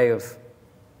array of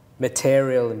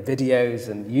material and videos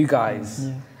and you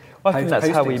guys. I think that's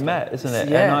how we met, isn't it?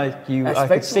 Yeah. And I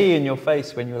could see in your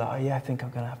face when you were like, oh yeah, I think I'm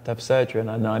going to have surgery. And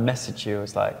I messaged you, I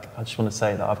was like, I just want to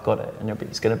say that I've got it and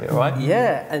it's going to be all right.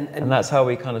 Yeah. And that's how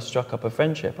we kind of struck up a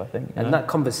friendship, I think. And that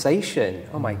conversation,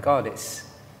 oh my God, it's,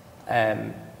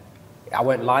 I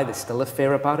won't lie, there's still a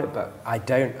fear about it, but I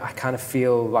kind of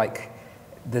feel like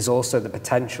there's also the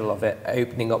potential of it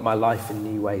opening up my life in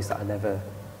new ways that I never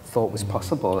thought was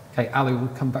possible. Okay, Ali, we'll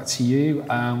come back to you.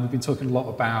 We've been talking a lot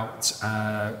about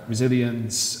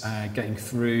resilience, getting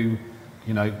through,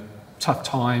 tough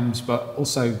times, but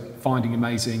also finding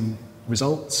amazing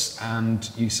results. And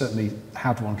you certainly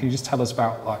had one. Can you just tell us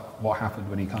about what happened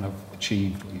when you kind of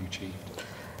achieved what you achieved?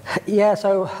 Yeah,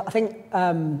 so I think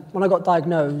when I got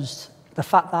diagnosed, the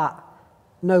fact that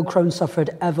no Crohn sufferer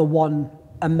had ever won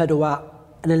a medal at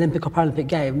an Olympic or Paralympic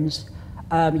Games,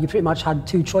 you pretty much had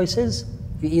two choices.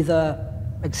 You either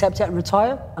accept it and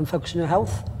retire and focus on your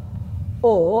health,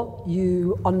 or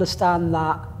you understand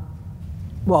that,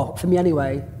 well, for me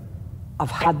anyway,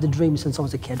 I've had the dream since I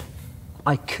was a kid.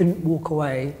 I couldn't walk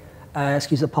away,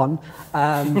 excuse the pun,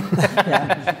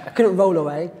 I couldn't roll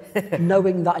away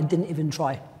knowing that I didn't even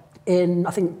try.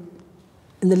 I think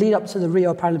in the lead up to the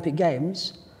Rio Paralympic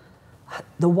Games,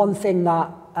 the one thing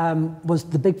that was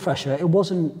the big pressure, it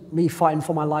wasn't me fighting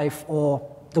for my life or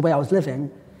the way I was living,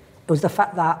 it was the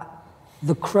fact that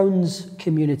the Crohn's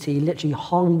community literally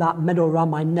hung that medal around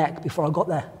my neck before I got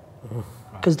there.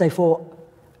 Because they thought,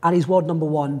 Ali's world number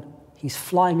one, he's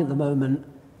flying at the moment,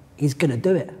 he's going to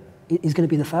do it. He's going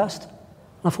to be the first. And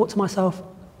I thought to myself,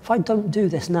 if I don't do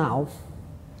this now,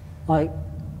 you're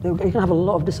going to have a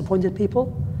lot of disappointed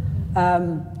people.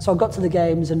 So I got to the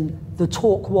games and the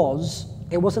talk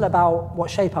it wasn't about what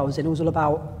shape I was in, it was all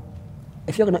about,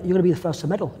 if you're going to be the first to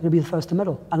medal, you're going to be the first to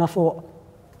medal. And I thought,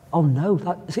 oh no,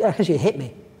 that actually hit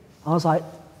me. I was like,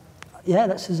 yeah,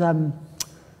 this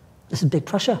is big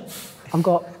pressure. I've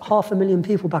got 500,000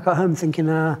 people back at home thinking,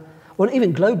 well,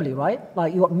 even globally, right?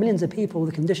 You've got millions of people with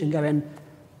the condition going,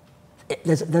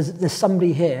 there's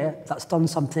somebody here that's done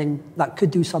something, that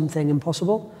could do something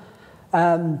impossible.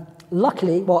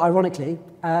 Luckily, well, ironically,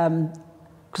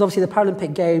 because obviously the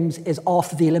Paralympic Games is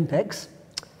after the Olympics,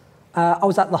 I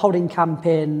was at the holding camp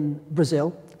in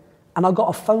Brazil, and I got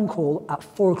a phone call at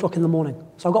 4 o'clock in the morning.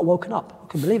 So I got woken up. I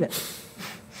couldn't believe it.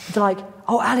 They're like,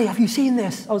 oh, Ali, have you seen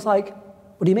this? I was like,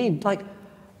 what do you mean?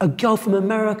 A girl from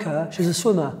America, she's a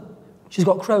swimmer. She's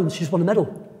got Crohn's, she's won a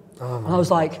medal. Oh, and I was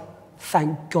like,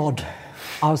 thank God.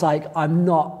 I was like,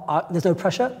 there's no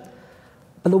pressure.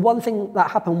 But the one thing that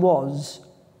happened was,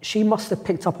 she must have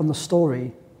picked up on the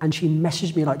story, and she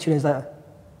messaged me 2 days later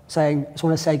saying, I just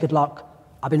want to say good luck.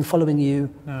 I've been following you.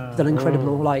 You've done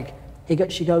incredible.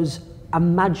 She goes,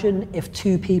 imagine if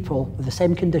two people with the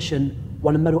same condition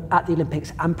won a medal at the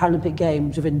Olympics and Paralympic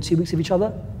Games within 2 weeks of each other,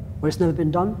 where it's never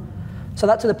been done. So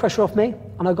that took the pressure off me,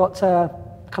 and I got to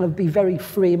kind of be very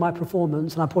free in my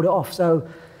performance, and I pulled it off. So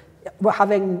we're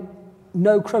having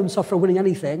no Crohn sufferer winning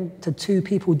anything to two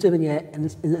people doing it in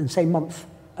the same month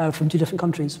from two different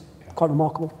countries. Quite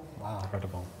remarkable. Wow.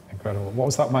 Incredible. What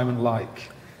was that moment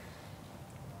like?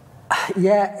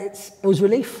 Yeah, it was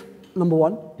relief, number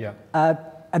one. Yeah.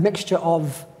 A mixture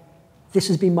of, this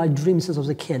has been my dream since I was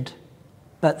a kid,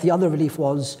 but the other relief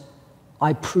was,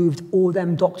 I proved all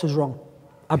them doctors wrong.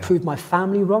 I proved my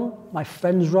family wrong, my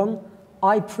friends wrong.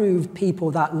 I proved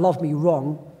people that love me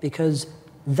wrong because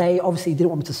they obviously didn't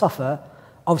want me to suffer.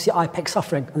 Obviously, I picked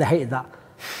suffering, and they hated that.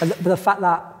 But the fact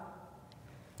that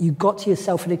you got to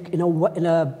yourself in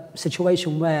a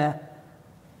situation where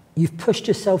you've pushed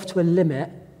yourself to a limit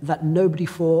that nobody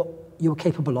thought you were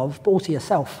capable of, but also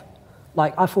yourself.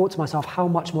 I thought to myself, how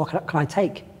much more can I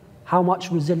take? How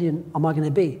much resilient am I going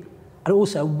to be? And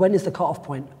also, when is the cut-off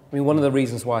point? I mean, one of the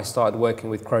reasons why I started working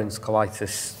with Crohn's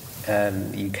Colitis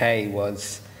UK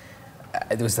was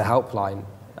there was the helpline.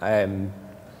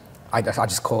 I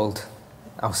just called.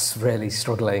 I was really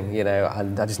struggling,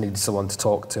 and I just needed someone to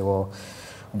talk to or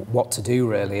what to do,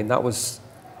 really. And that was,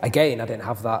 again, I didn't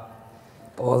have that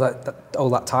all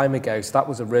that time ago, so that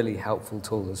was a really helpful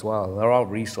tool as well. There are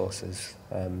resources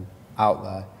out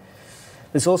there.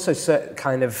 There's also certain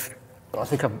kind of, I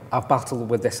think I've battled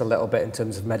with this a little bit in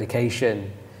terms of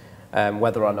medication,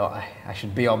 whether or not I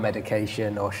should be on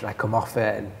medication or should I come off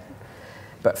it.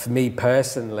 But for me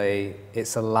personally,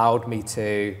 it's allowed me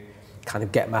to kind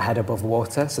of get my head above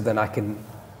water, so then I can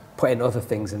put in other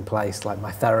things in place, like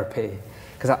my therapy.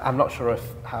 Because I'm not sure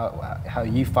how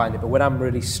you find it, but when I'm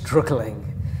really struggling,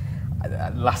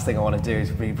 the last thing I want to do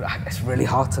is it's really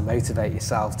hard to motivate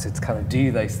yourself to kind of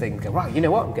do those things. Go, right, you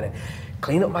know what, I'm going to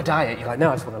clean up my diet. You're like, no,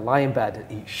 I just want to lie in bed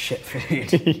and eat shit food. Yeah.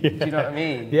 Do you know what I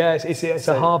mean? Yeah, it's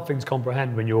a hard thing to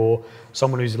comprehend when you're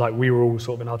someone who's like, we were all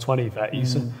sort of in our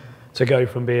 30s, to go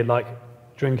from being like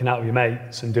drinking out with your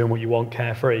mates and doing what you want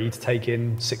carefree to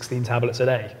taking 16 tablets a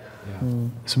day. Yeah.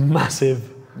 It's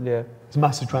massive. Yeah. It's a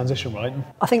massive transition, right?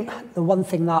 I think the one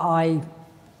thing that I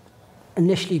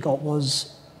initially got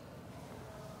was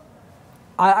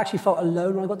I actually felt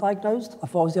alone when I got diagnosed. I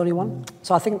thought I was the only one.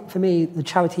 So I think for me, the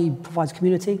charity provides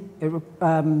community.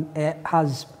 It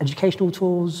has educational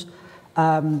tools.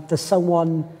 There's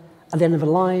someone at the end of the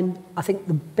line. I think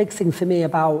the big thing for me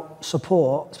about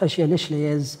support, especially initially,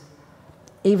 is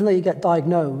even though you get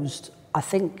diagnosed, I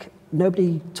think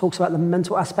nobody talks about the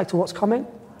mental aspect of what's coming.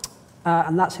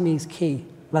 And that to me is key.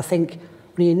 And I think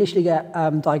when you initially get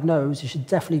diagnosed, you should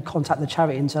definitely contact the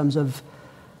charity in terms of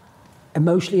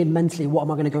emotionally and mentally, what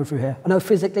am I going to go through here? I know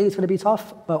physically it's going to be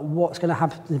tough, but what's going to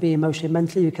happen to be emotionally and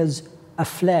mentally? Because a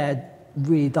flare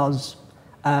really does.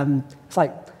 It's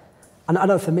like, and I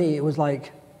know for me, it was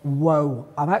like, whoa,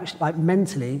 I'm actually, like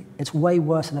mentally, it's way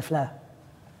worse than a flare.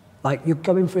 Like you're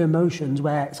going through emotions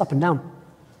where it's up and down.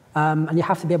 And you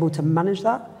have to be able to manage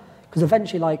that. Because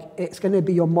eventually, like, it's going to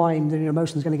be your mind and your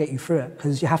emotions going to get you through it.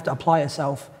 Because you have to apply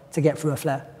yourself to get through a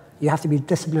flare. You have to be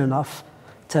disciplined enough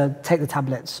to take the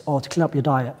tablets or to clean up your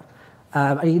diet.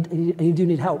 And you do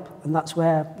need help, and that's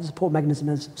where the support mechanism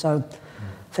is. So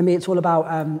for me, it's all about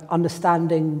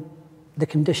understanding the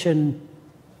condition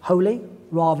wholly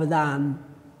rather than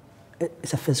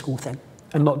it's a physical thing.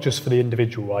 And not just for the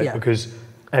individual, right? Yeah. Because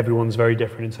everyone's very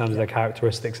different in terms of their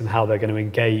characteristics and how they're going to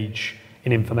engage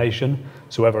in information.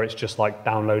 So whether it's just like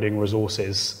downloading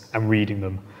resources and reading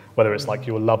them, whether it's like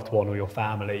your loved one or your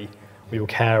family or your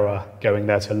carer going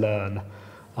there to learn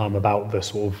about the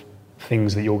sort of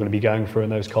things that you're going to be going through in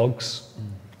those cogs.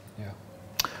 Yeah.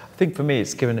 I think for me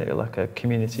it's given it like a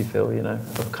community feel, you know,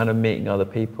 of kind of meeting other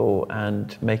people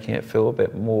and making it feel a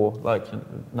bit more like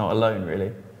not alone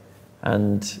really.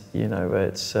 And you know,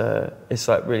 it's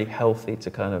like really healthy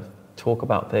to kind of talk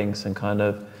about things and kind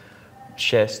of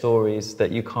share stories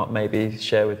that you can't maybe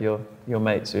share with your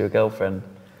mates or your girlfriend.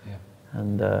 Yeah.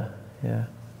 And yeah.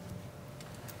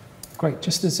 Great.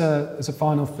 Just as a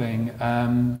final thing,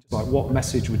 like what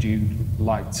message would you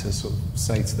like to sort of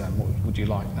say to them? What would you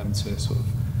like them to sort of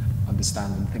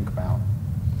understand and think about?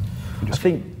 I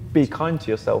think be kind to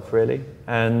yourself really,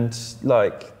 and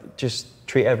like just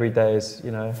treat every day as, you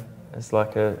know, as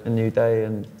like a new day,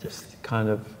 and just kind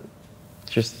of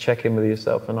just check in with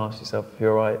yourself and ask yourself if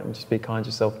you're all right, and just be kind to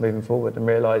yourself moving forward and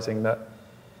realising that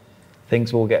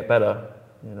things will get better,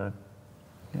 you know.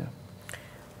 Yeah.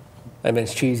 I mean,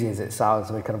 as cheesy as it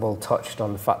sounds, we kind of all touched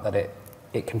on the fact that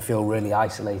it can feel really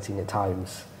isolating at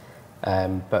times,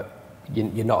 but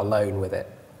you're not alone with it.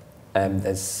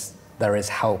 There is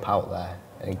help out there,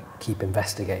 and keep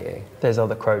investigating. There's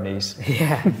other cronies.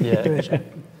 Yeah. Yeah.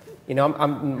 You know,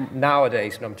 I'm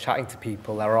nowadays when I'm chatting to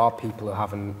people, there are people who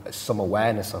have some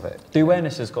awareness of it. The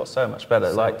awareness has got so much better.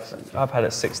 I've had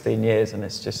it 16 years, and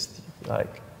it's just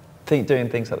like doing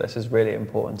things like this is really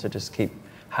important to just keep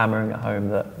hammering at home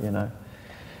that, you know,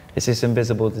 it's this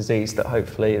invisible disease that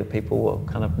hopefully the people will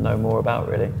kind of know more about,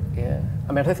 really. Yeah.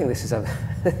 I mean, I don't think this is I've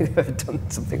ever done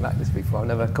something like this before. I've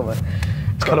never come It's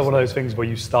kind of one of those things where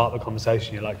you start the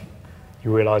conversation,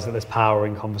 you realise that there's power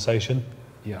in conversation.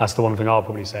 Yeah. That's the one thing I'll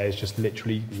probably say is just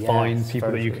literally find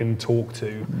people that you can talk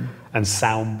to and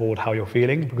soundboard how you're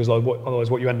feeling, because otherwise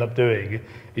what you end up doing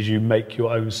is you make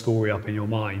your own story up in your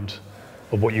mind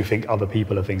of what you think other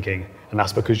people are thinking, and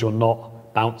that's because you're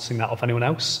not bouncing that off anyone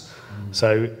else.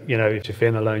 So, you know, if you're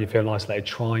feeling alone, you're feeling isolated,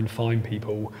 try and find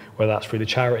people, whether that's through the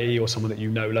charity or someone that you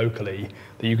know locally,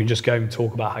 that you can just go and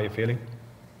talk about how you're feeling.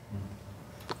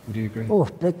 Would you agree? Oh,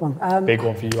 big one. Big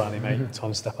one for you, Ali, mate.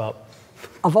 Time to step up.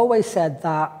 I've always said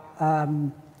that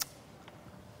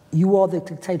you are the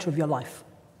dictator of your life.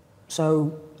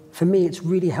 So for me, it's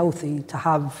really healthy to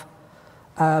have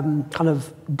kind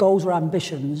of goals or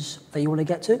ambitions that you want to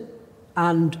get to.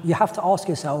 And you have to ask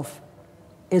yourself,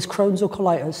 is Crohn's or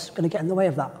colitis going to get in the way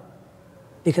of that?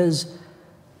 Because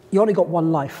you only got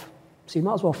one life, so you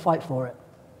might as well fight for it.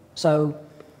 So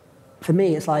for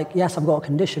me, it's like, yes, I've got a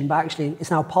condition, but actually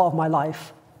it's now part of my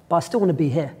life, but I still want to be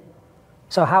here.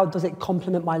 So how does it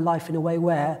complement my life in a way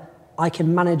where I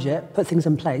can manage it, put things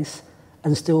in place,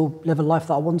 and still live a life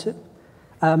that I want to?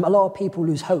 A lot of people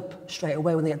lose hope straight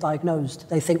away when they get diagnosed.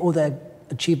 They think all their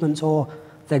achievements or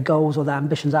their goals or their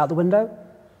ambitions out the window.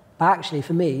 But actually,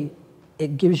 for me,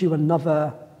 it gives you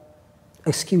another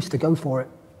excuse to go for it,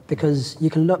 because you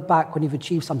can look back when you've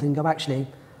achieved something and go, actually,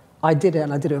 I did it,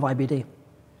 and I did it with IBD,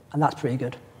 and that's pretty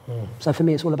good. So for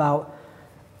me, it's all about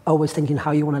always thinking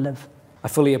how you want to live. I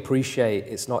fully appreciate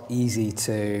it's not easy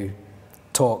to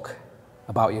talk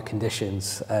about your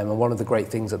conditions, and one of the great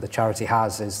things that the charity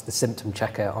has is the symptom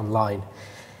checker online.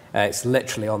 It's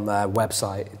literally on their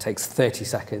website. It takes 30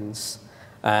 seconds,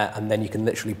 and then you can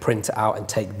literally print it out and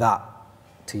take that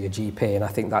to your GP, and I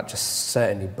think that just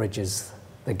certainly bridges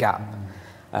the gap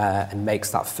and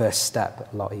makes that first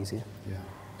step a lot easier. Yeah.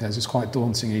 Yeah, it's quite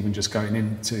daunting even just going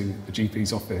into the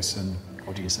GP's office, and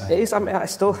what do you say? It is. I mean, I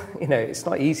still, it's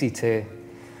not easy to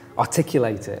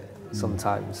articulate it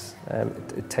sometimes.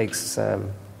 It takes,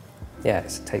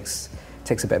 it takes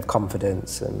a bit of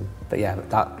confidence, but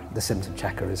the symptom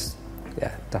checker is,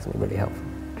 definitely really helpful.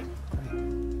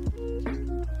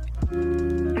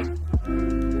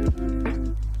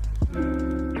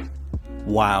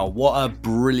 Wow, what a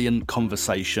brilliant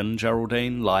conversation,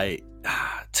 Geraldine. Like,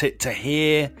 to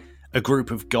hear a group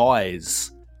of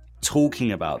guys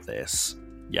talking about this,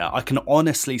 I can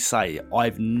honestly say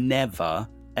I've never,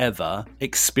 ever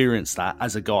experienced that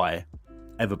as a guy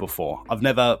ever before. I've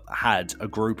never had a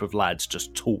group of lads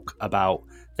just talk about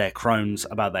their Crohn's,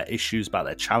 about their issues, about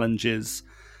their challenges.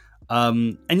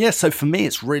 So for me,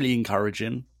 it's really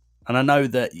encouraging. And I know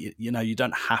that, you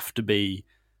don't have to be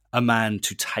a man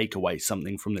to take away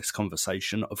something from this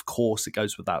conversation. Of course, it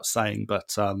goes without saying,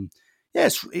 but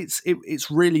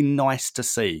it's really nice to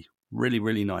see. Really,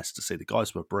 really nice to see. The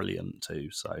guys were brilliant too.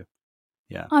 So,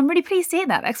 yeah, I'm really pleased to hear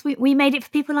that, because we made it for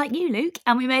people like you, Luke,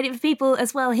 and we made it for people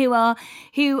as well who are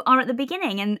at the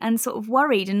beginning and sort of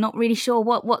worried and not really sure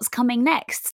what's coming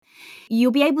next.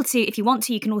 You'll be able to, if you want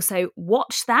to, you can also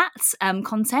watch that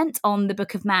content on the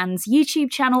Book of Man's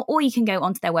YouTube channel, or you can go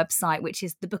onto their website, which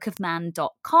is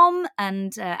thebookofman.com.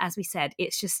 And as we said,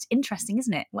 it's just interesting,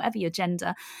 isn't it? Whatever your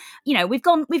gender. We've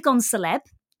gone celeb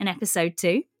in episode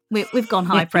 2. We've gone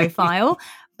high profile.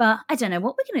 But I don't know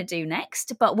what we're going to do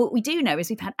next. But what we do know is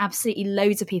we've had absolutely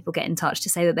loads of people get in touch to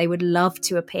say that they would love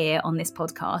to appear on this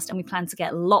podcast. And we plan to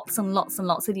get lots and lots and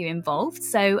lots of you involved.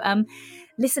 So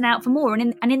listen out for more.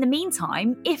 And in the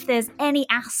meantime, if there's any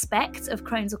aspect of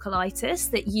Crohn's or colitis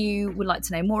that you would like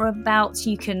to know more about,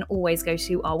 you can always go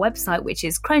to our website, which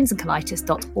is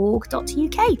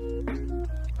crohnsandcolitis.org.uk.